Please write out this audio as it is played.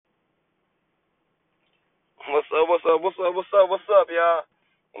What's up? What's up? What's up? What's up? What's up, y'all?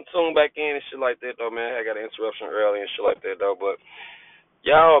 I'm tuning back in and shit like that though, man. I got an interruption early and shit like that though, but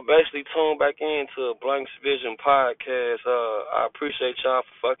y'all basically tuned back into Blank's Vision podcast. I appreciate y'all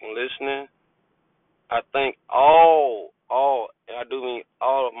for fucking listening. I thank and I do mean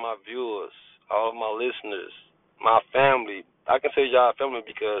all of my viewers, all of my listeners, my family. I can say y'all family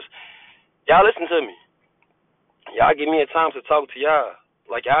because y'all listen to me. Y'all give me a time to talk to y'all.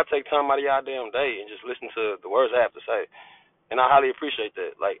 Like y'all take time out of y'all damn day and just listen to the words I have to say. And I highly appreciate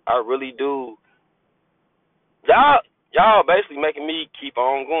that. Like I really do. Y'all basically making me keep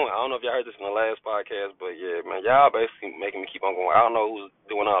on going. I don't know if y'all heard this in the last podcast, but yeah, man, y'all basically making me keep on going. I don't know who's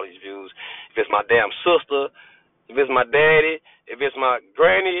doing all these views. If it's my damn sister, if it's my daddy, if it's my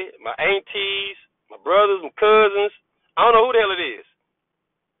granny, my aunties, my brothers, my cousins. I don't know who the hell it is.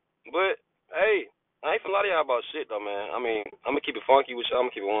 But hey, I ain't finna lie to y'all about shit though, man. I mean, I'm gonna keep it funky with y'all.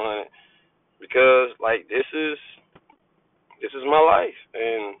 I'm gonna keep it 100 because like this is my life,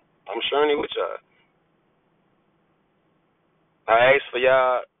 and I'm sharing it with y'all. I ask for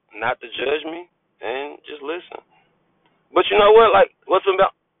y'all not to judge me and just listen. But you know what? Like what's been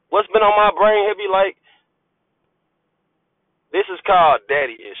on my brain heavy? Like this is called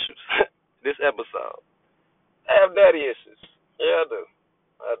daddy issues. This episode. I have daddy issues. Yeah, I do.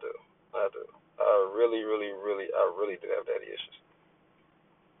 I do. I do. I really do have daddy issues.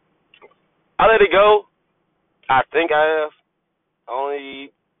 I let it go. I think I have.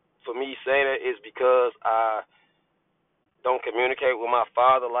 Only for me saying that is because I don't communicate with my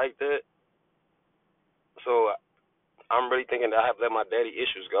father like that. So I'm really thinking that I have let my daddy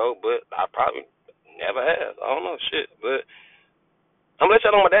issues go, but I probably never have. I don't know, shit. But I'm gonna let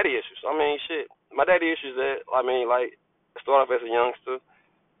y'all know my daddy issues. I mean, shit. My daddy issues that like start off as a youngster,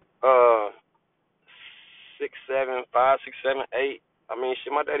 uh, 6'7", 5'6", 7'8". I mean,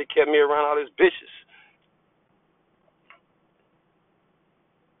 shit. My daddy kept me around all his bitches.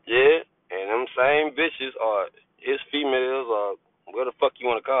 Yeah, and them same bitches are his females or what the fuck you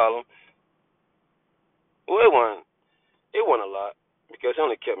wanna call them. Well, it wasn't a lot because he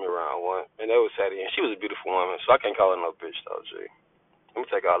only kept me around one, and that was Sadie, and she was a beautiful woman, so I can't call her no bitch though, G. Let me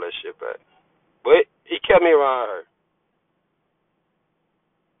take all that shit back. But he kept me around her.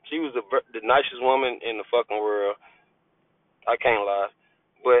 She was the nicest woman in the fucking world. I can't lie.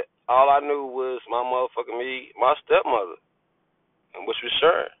 But all I knew was my motherfucking my stepmother, and which was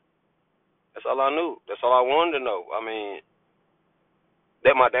Sharon. That's all I knew. That's all I wanted to know. I mean,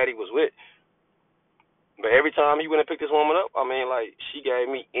 that my daddy was with. But every time he went and picked this woman up, I mean, like she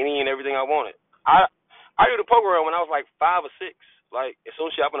gave me any and everything I wanted. I knew the program when I was like 5 or 6. Like as soon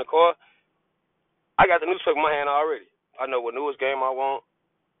as she hopped in the car, I got the newspaper in my hand already. I know what newest game I want.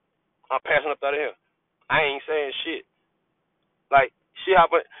 I'm passing up out of here. I ain't saying shit. Like she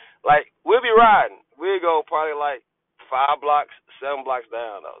hopping, like we'll be riding. We'll go probably like 5 blocks, 7 blocks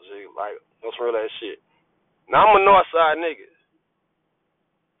down though. G. Like that's real ass shit. Now I'm a north side nigga.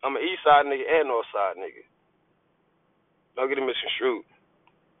 I'm an east side nigga and north side nigga. Don't get it misconstrued.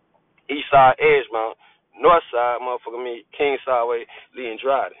 East side Edgemont, north side motherfucker me King Sideway, Lee and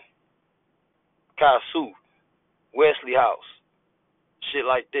Dryden, Kasu, Wesley House, shit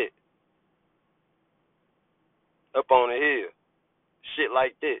like that. Up on the hill, shit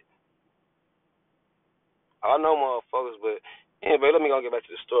like that. I know motherfuckers, but anyway, let me go get back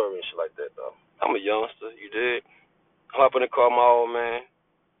to the story and shit like that though. I'm a youngster, you did. Hop in the car, my old man.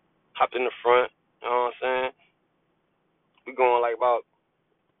 Hopped in the front, you know what I'm saying? We going like about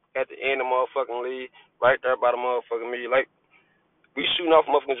at the end of motherfucking Lee, right there by the motherfucking me. Like, we shooting off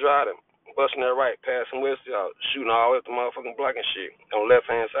motherfucking driving, busting that right, passing Wesley out, shooting all the way up the motherfucking block and shit. On the left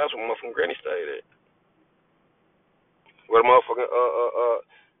hand side, that's where motherfucking Granny stayed at. Where the motherfucking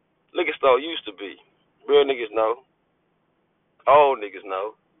liquor store used to be. Real niggas know. Old niggas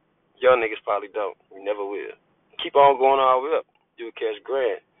know. Young niggas probably don't. We never will. Keep on going all the way up. You would catch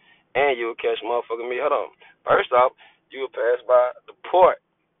Grant. And you would catch motherfucking me. Hold on. First off, you would pass by the port.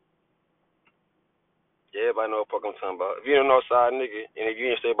 Yeah, everybody know what fuck I'm talking about. If you don't know side nigga, and if you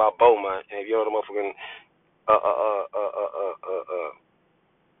didn't stay about Beaumont, and if you know the motherfucking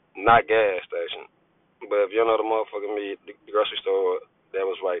not gas station, but if you don't know the motherfucking me, the grocery store that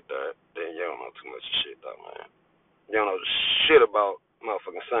was right there, then you don't know too much shit though, man. You don't know shit about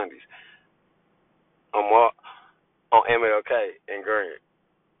motherfucking Sundays on on MLK and Green.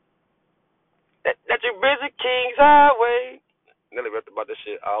 That you busy Kings Highway. Nelly rapped about this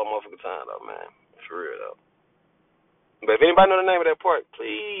shit all the motherfucking time though, man. For real though. But if anybody know the name of that park,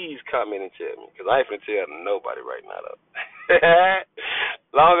 please comment and tell me, cause I ain't finna tell nobody right now though.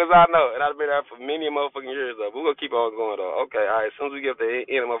 Long as I know, and I've been there for many motherfucking years though. But we're gonna keep on going though. Okay, all right. As soon as we get to the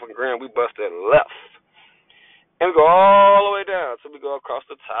end of motherfucking Grand, we bust that left. And we go all the way down till we go across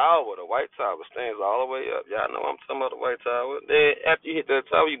the tower. The White Tower stands all the way up. Y'all know I'm talking about the White Tower. Then after you hit that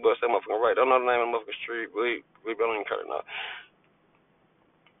tower, you bust that motherfucking right. Don't know the name of the motherfucking street. We don't even cut it now.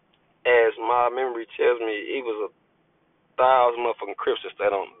 As my memory tells me, it was 1,000 motherfucking Crips that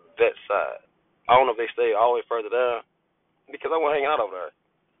stayed on that side. I don't know if they stayed all the way further down because I wasn't hanging out over there,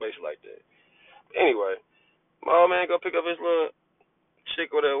 basically like that. Anyway, my old man go pick up his little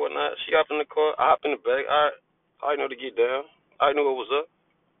chick or whatnot. She hopped in the car. I hopped in the back. I know to get down. I knew what was up.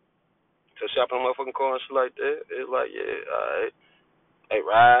 So she hopped in the motherfucking car and shit like that. It's like, yeah, alright. Hey,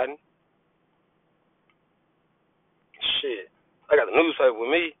 riding. Shit. I got the newspaper with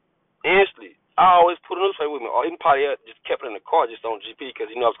me. Instantly. I always put a newspaper with me. Or he probably just kept it in the car just on GP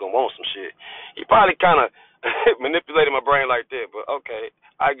because he knew I was going to want some shit. He probably kind of manipulated my brain like that. But okay,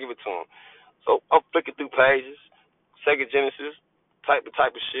 I give it to him. So I'm flicking through pages. Sega Genesis. Type of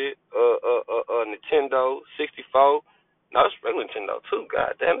shit. Nintendo 64. No, it's regular Nintendo too.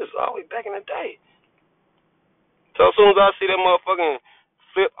 God damn, this is all the way back in the day. So as soon as I see that motherfucking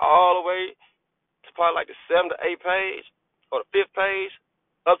flip all the way to probably like the 7th to 8th page or the 5th page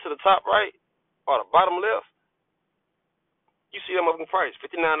up to the top right or the bottom left, you see that motherfucking price,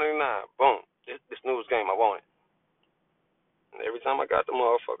 $59.99. Boom. This newest game I want it. And every time I got the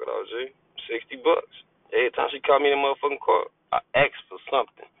motherfucker though, G, $60. Every time she called me in the motherfucking court, I asked for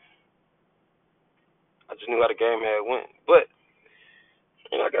something. I just knew how the game had went. But,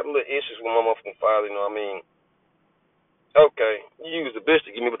 you know, I got a little issues with my motherfucking father, you know what I mean? Okay, you used the bitch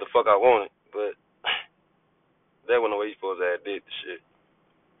to give me what the fuck I wanted, but that wasn't the way you supposed to have did the shit.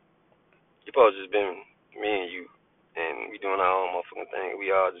 You supposed to just been me and you, and we doing our own motherfucking thing.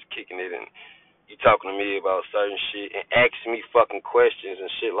 We all just kicking it, and you talking to me about certain shit and asking me fucking questions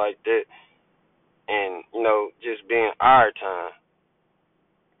and shit like that, and, you know, just being our time.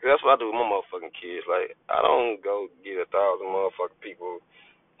 Cause that's what I do with my motherfucking kids. Like, I don't go get 1,000 motherfucking people.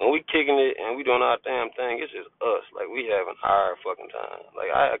 When we kicking it and we doing our damn thing, it's just us. Like, we having our fucking time. Like,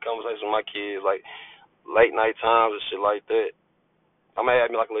 I had conversations with my kids, like, late night times and shit like that. I may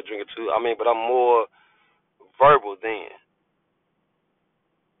have me like a little drink or two. I mean, but I'm more verbal then.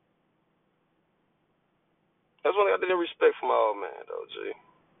 That's one thing I didn't respect from my old man, though, G.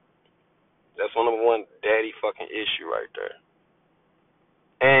 That's one daddy fucking issue right there.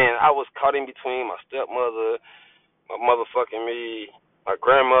 And I was caught in between my stepmother, my motherfucking me, my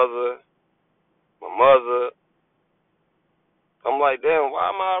grandmother, my mother. I'm like, damn, why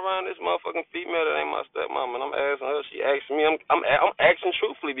am I around this motherfucking female that ain't my stepmom? And I'm asking her, she asking me. I'm asking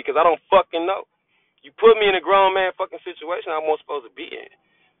truthfully because I don't fucking know. You put me in a grown man fucking situation I'm not supposed to be in.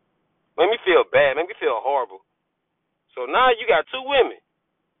 Made me feel bad. Made me feel horrible. So now you got two women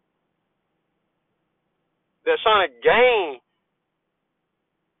that's trying to gain,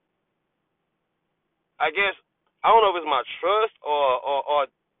 I guess, I don't know if it's my trust or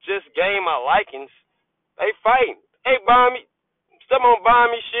just gain my likings. They fighting. Hey, buying me. Step on buying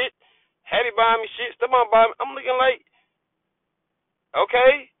me shit. Hattie buying me shit. Step on buying me. I'm looking like,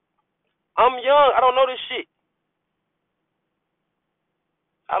 okay, I'm young. I don't know this shit.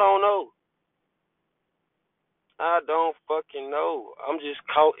 I don't know. I don't fucking know. I'm just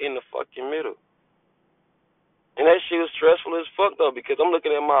caught in the fucking middle. And that shit was stressful as fuck, though, because I'm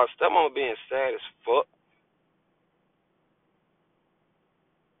looking at my stepmama being sad as fuck.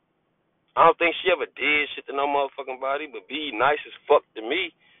 I don't think she ever did shit to no motherfucking body, but be nice as fuck to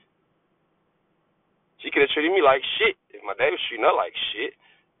me. She could have treated me like shit if my dad was treating her like shit.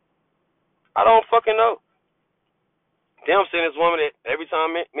 I don't fucking know. Then I'm seeing this woman that every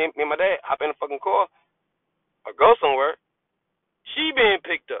time me and my dad hop in the fucking car or go somewhere, she being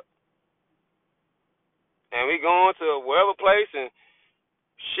picked up. And we going to wherever place and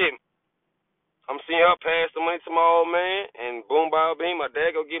shit. I'm seeing her pass the money to my old man, and boom, bow, beam, my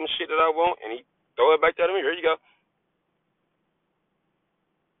dad go give him shit that I want, and he throw it back to me. Here you go.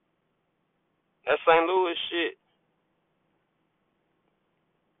 That's St. Louis shit.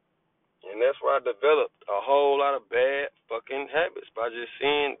 And that's where I developed a whole lot of bad fucking habits by just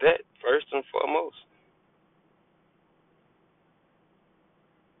seeing that first and foremost.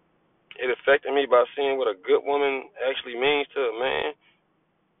 It affected me by seeing what a good woman actually means to a man,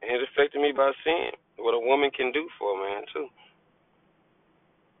 and it affected me by seeing what a woman can do for a man, too.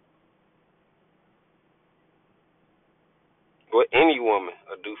 What any woman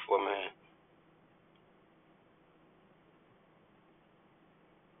will do for a man.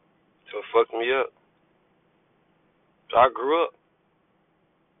 So it fucked me up. So I grew up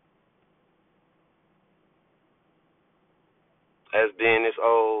as being this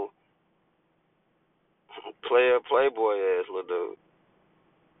old playboy ass little dude.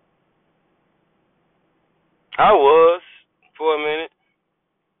 I was for a minute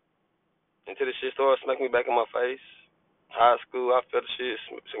until the shit started smacking me back in my face. High school, I felt the shit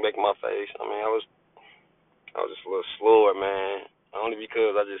smacking back in my face. I mean, I was just a little slower, man. Only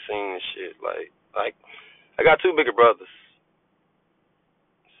because I just seen this shit. Like I got two bigger brothers,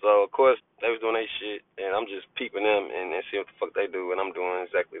 so of course they was doing their shit, and I'm just peeping them and see what the fuck they do, and I'm doing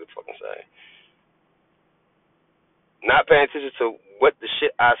exactly the fucking same. Not paying attention to what the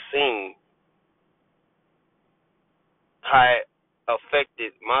shit I seen, how it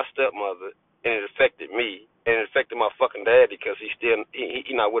affected my stepmother, and it affected me, and it affected my fucking dad because he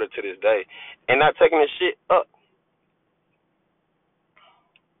not with her to this day, and not taking this shit up.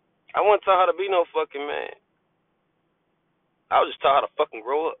 I wasn't taught how to be no fucking man. I was just taught how to fucking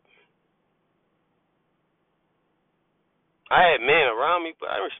grow up. I had men around me, but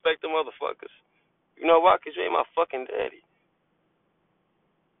I didn't respect them motherfuckers. You know why? Because you ain't my fucking daddy.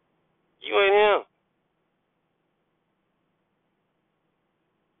 You ain't him.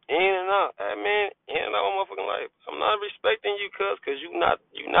 In and out. Hey, man, in and out of my motherfucking life. I'm not respecting you, cuz you not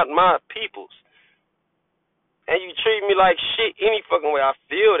my peoples. And you treat me like shit any fucking way. I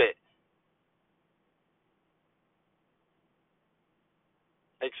feel that.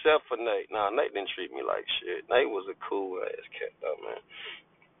 Except for Nate. Nah, Nate didn't treat me like shit. Nate was a cool ass cat, though, man.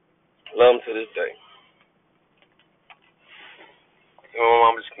 Love him to this day. You know,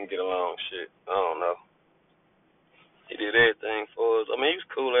 my mom just can get along, shit. I don't know. He did everything for us. I mean, he was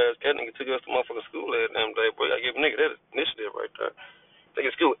cool ass cat. Nigga took us to motherfucking school every damn day, boy. I give a nigga that initiative right there. Take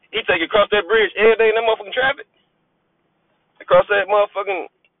it to school. He take it across that bridge every day in that motherfucking traffic. Across that motherfucking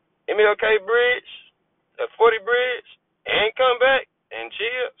MLK bridge, that 40 bridge, and come back and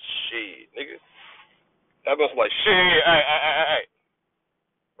chill. Shit, nigga. I was like, shit, hey,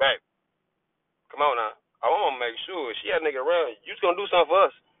 babe, come on now. I want to make sure she had a nigga around. You just gonna do something for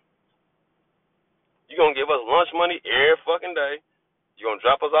us. You gonna give us lunch money every fucking day. You gonna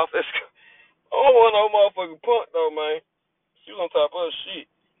drop us off at school. I don't want no motherfucking punk though, man. She was on top of her shit.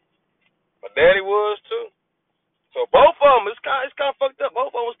 My daddy was too. So both of them, it's kind of fucked up.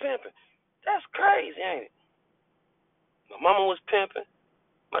 Both of them was pimping. That's crazy, ain't it? My mama was pimping.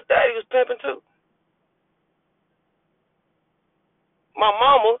 My daddy was pimping too. My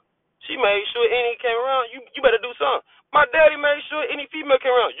mama, she made sure any came around, you better do something. My daddy made sure any female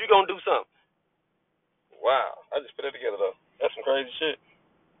came around, you gonna do something. Wow, I just put it together though. That's some crazy shit.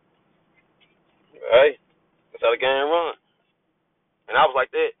 Hey, that's how the game run. And I was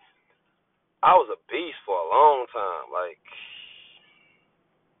like that. I was a beast for a long time, like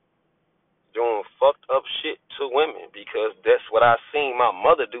doing fucked up shit to women because that's what I seen my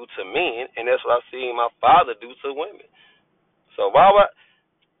mother do to men, and that's what I seen my father do to women. So why would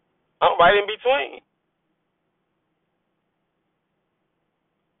I'm right in between.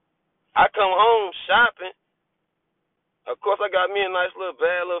 I come home shopping. Of course, I got me a nice little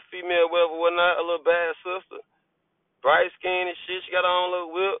bad little female, whatever, whatnot, a little bad sister, bright skin and shit. She got her own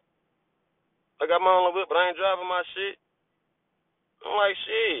little whip. I got my own little whip, but I ain't driving my shit. I'm like,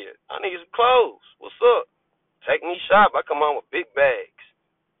 shit, I need some clothes. What's up? Take me shop. I come home with big bags.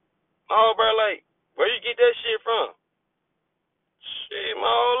 Oh, bro, like, where you get that shit from? Shit, my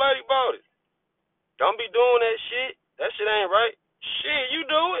old lady bought it. Don't be doing that shit. That shit ain't right. Shit, you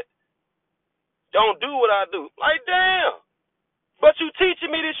do it. Don't do what I do. Like, damn. But you teaching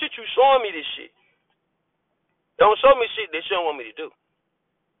me this shit. You showing me this shit. Don't show me shit that you don't want me to do.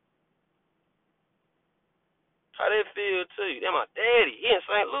 How that feel to you? That my daddy. He in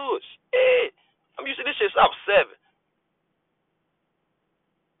St. Louis. Shit. I'm used to this shit since I was 7.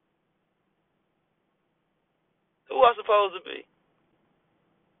 Who I supposed to be?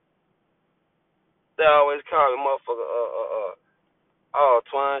 They always call me motherfucker, oh,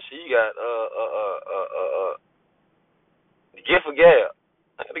 Twine, shit, you got, the gift of gab.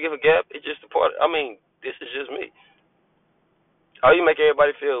 I got the gift of gab. It's just a part. I mean, this is just me. How you make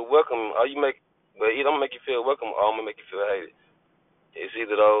everybody feel welcome? How you make, but either I'm gonna make you feel welcome, or I'm gonna make you feel hated. It's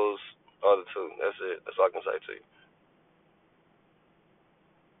either those or the two. That's it. That's all I can say to you.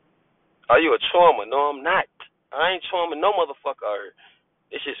 Are you a charmer? No, I'm not. I ain't charming no motherfucker out here.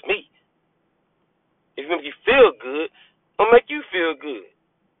 It's just me. If you make you feel good, I'll make you feel good.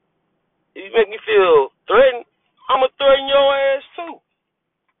 If you make me feel threatened, I'ma threaten your ass too.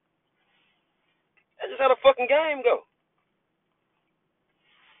 That's just how the fucking game go.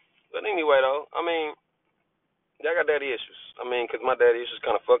 But anyway, though, I mean, I got daddy issues. I mean, 'cause my daddy issues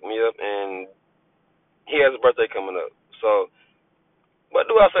kind of fucked me up, and he has a birthday coming up. So, what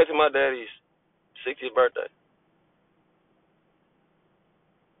do I say to my daddy's 60th birthday?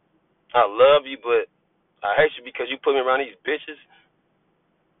 I love you, but I hate you because you put me around these bitches,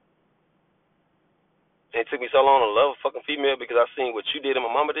 And it took me so long to love a fucking female because I seen what you did and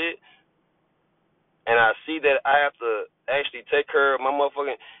my mama did. And I see that I have to actually take care of my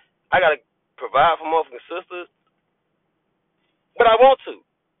motherfucking, I gotta provide for motherfucking sisters. But I want to.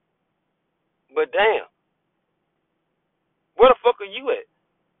 But damn. Where the fuck are you at?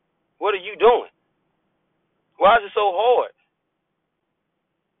 What are you doing? Why is it so hard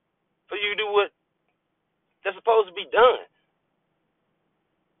for you to do what that's supposed to be done?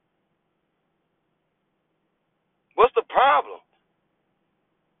 What's the problem?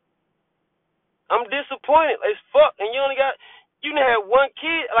 I'm disappointed as fuck, and you done had one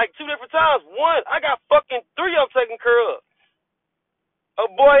kid like 2 different times. One, I got fucking 3 of them taken care of. A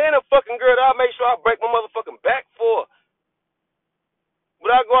boy and a fucking girl that I make sure I break my motherfucking back for. Would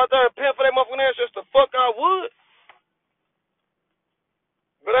I go out there and pimp for that motherfucking ass? Just the fuck I would.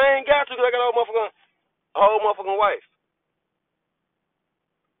 But I ain't got to because I got a whole motherfucking wife.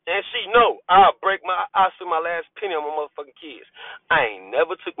 And she know I spend my last penny on my motherfucking kids. I ain't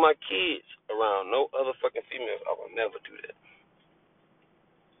never took my kids around no other fucking females. I will never do that.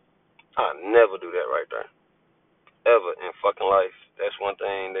 I never do that right there. Ever in fucking life. That's one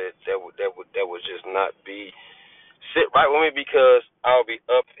thing that would just not be sit right with me because I'll be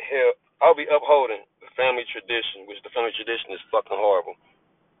upholding the family tradition, which the family tradition is fucking horrible.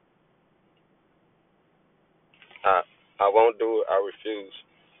 I won't do it. I refuse.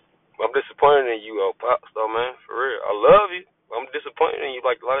 I'm disappointed in you, old pops, though, man. For real. I love you. I'm disappointed in you.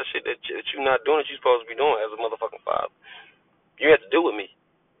 Like a lot of shit that you're not doing that you're supposed to be doing as a motherfucking father. You had to do with me.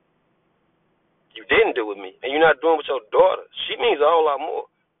 You didn't do with me. And you're not doing with your daughter. She means a whole lot more.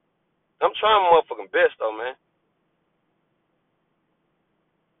 I'm trying my motherfucking best, though, man.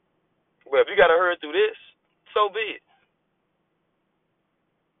 But if you got to hurry through this, so be it.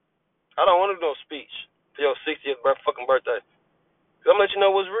 I don't want to do no speech for your 60th fucking birthday. Because I'm going to let you know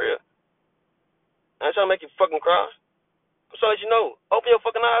what's real. I ain't trying to make you fucking cry. I'm trying to let you know. Open your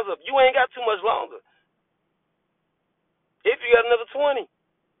fucking eyes up. You ain't got too much longer. If you got another 20.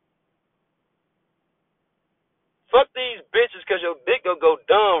 Fuck these bitches because your dick gonna go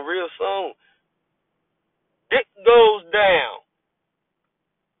dumb real soon. Dick goes down.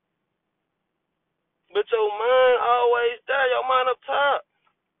 But your mind always there. Your mind up top.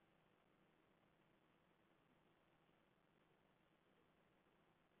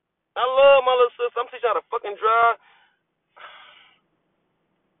 I love my little sister. I'm teaching her how to fucking drive.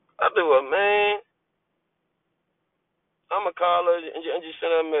 I do it, man. I'm going to call her and just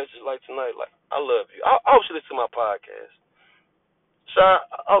send her a message like tonight. Like, I love you. I hope she listen to my podcast. Shy,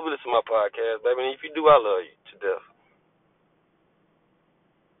 I hope you listen to my podcast, baby. And if you do, I love you to death.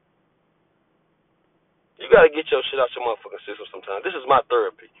 You got to get your shit out your motherfucking system sometimes. This is my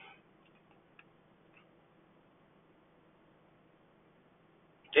therapy.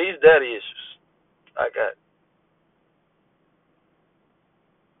 These daddy issues I got.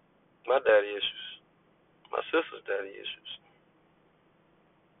 My daddy issues. My sister's daddy issues.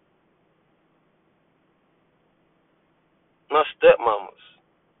 My stepmama's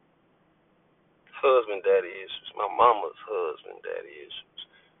husband daddy issues. My mama's husband daddy issues.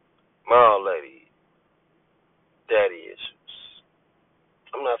 My old lady daddy issues.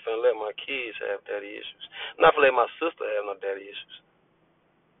 I'm not finna let my kids have daddy issues. I'm not finna let my sister have no daddy issues.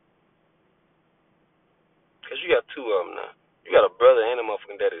 Because you got 2 of them now. You got a brother and a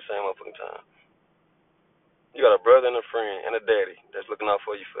motherfucking daddy at the same motherfucking time. You got a brother and a friend and a daddy that's looking out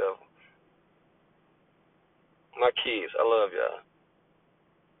for you forever. My kids, I love y'all.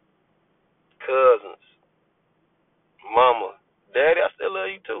 Cousins, mama, daddy, I still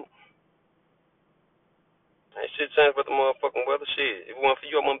love you too. Ain't shit changed but the motherfucking weather. Shit, if it wasn't for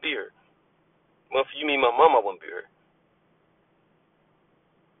you, I wouldn't be here. If it wasn't for you, me and my mama, I wouldn't be here.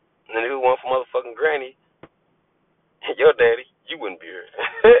 And then if it wasn't for motherfucking granny and your daddy, you wouldn't be here.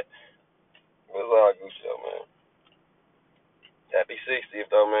 It's all good shit, man. Happy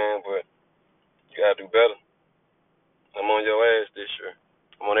 60th though, man, but you gotta do better. I'm on your ass this year.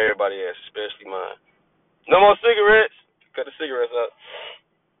 I'm on everybody's ass, especially mine. No more cigarettes. Cut the cigarettes out.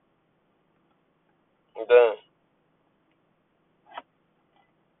 I'm done.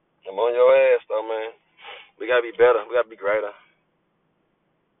 I'm on your ass though, man. We gotta be better. We gotta be greater.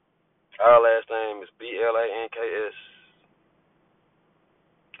 Our last name is BLANKS.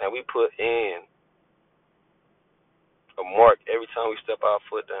 And we put in a mark every time we step our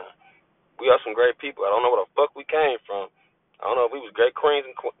foot down. We are some great people. I don't know where the fuck we came from. I don't know if we was great queens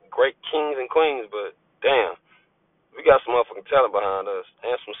and great kings and queens, but damn, we got some motherfucking talent behind us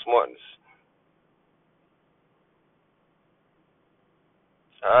and some smartness.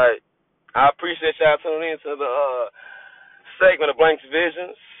 All right, I appreciate y'all tuning in to the segment of Blank's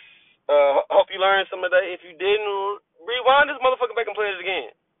Visions. Hope you learned some of that. If you didn't, rewind this motherfucker back and play it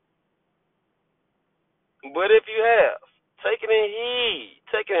again. But if you have, take it in heed,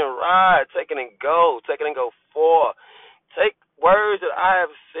 take it in ride, take it in go, take it and go forth. Take words that I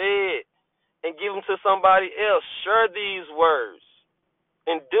have said and give them to somebody else. Share these words.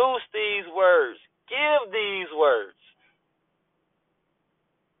 Induce these words. Give these words.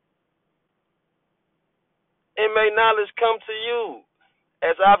 And may knowledge come to you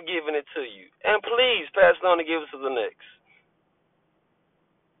as I've given it to you. And please pass it on and give it to the next.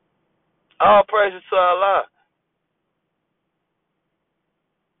 All praises to Allah.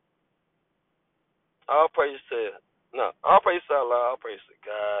 All praises to no. All praises to Allah. All praises to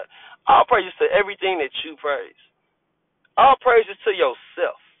God. All praises to everything that you praise. All praises to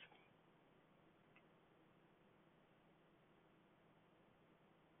yourself.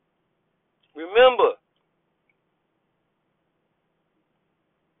 Remember,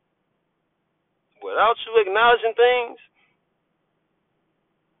 without you acknowledging things,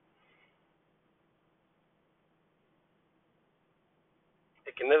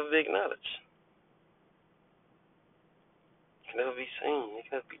 it can never be acknowledged. It can never be seen. It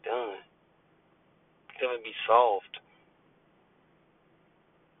can never be done. It can never be solved.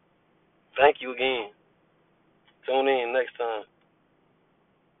 Thank you again. Tune in next time.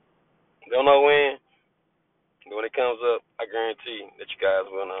 Don't know when, but when it comes up, I guarantee that you guys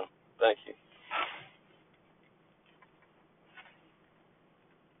will know. Thank you.